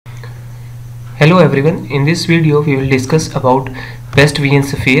Hello everyone, in this video we will discuss about best vision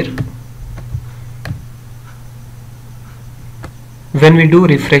sphere. When we do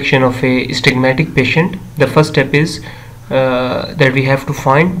refraction of a stigmatic patient, the first step is that we have to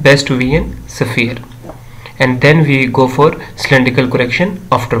find best vision sphere, and then we go for cylindrical correction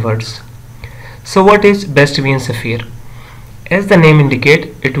afterwards. So what is best vision sphere? As the name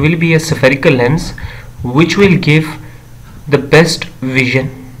indicates, it will be a spherical lens which will give the best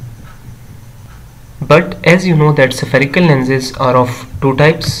vision. But as you know that spherical lenses are of two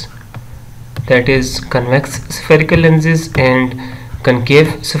types, that is convex spherical lenses and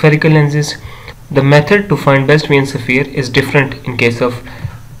concave spherical lenses. The method to find best vision sphere is different in case of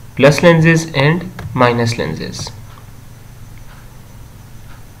plus lenses and minus lenses.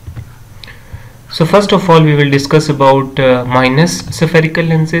 So first of all we will discuss about minus spherical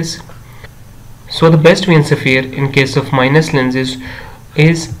lenses. So the best vision sphere in case of minus lenses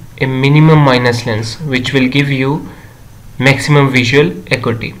is a minimum minus lens which will give you maximum visual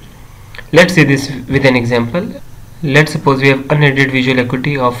acuity. Let's see this with an example. Let's suppose we have unaided visual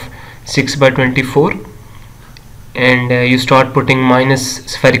acuity of 6 by 24 and you start putting minus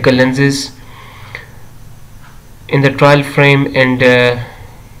spherical lenses in the trial frame, and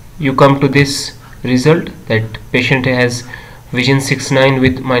you come to this result that patient has vision 6.9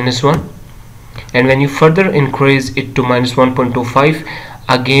 with -1, and when you further increase it to -1.25,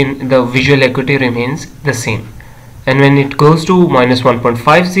 again the visual acuity remains the same, and when it goes to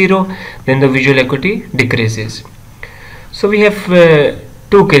 -1.50 then the visual acuity decreases. So we have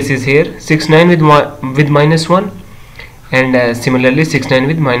two cases here, 6.9 with -1 and similarly 6.9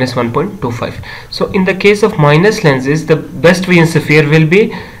 with -1.25. So in the case of minus lenses, the best vision sphere will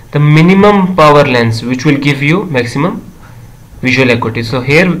be the minimum power lens which will give you maximum visual acuity. So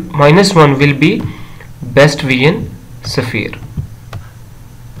here -1 will be best vision sphere.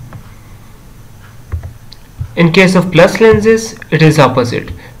 In case of plus lenses, it is opposite.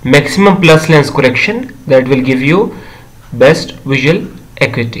 Maximum plus lens correction, that will give you best visual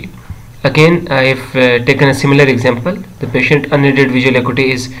acuity. Again, I have taken a similar example. The patient unaided visual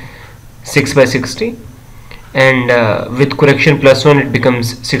acuity is 6 by 60, and with correction +1 it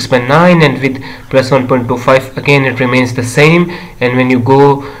becomes 6 by 9, and with +1.25 again it remains the same, and when you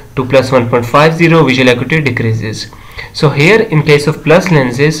go to +1.50 visual acuity decreases. So here in case of plus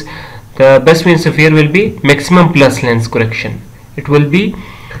lenses, the best vision sphere will be maximum plus lens correction. It will be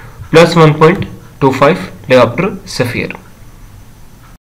 +1.25 diopter sphere.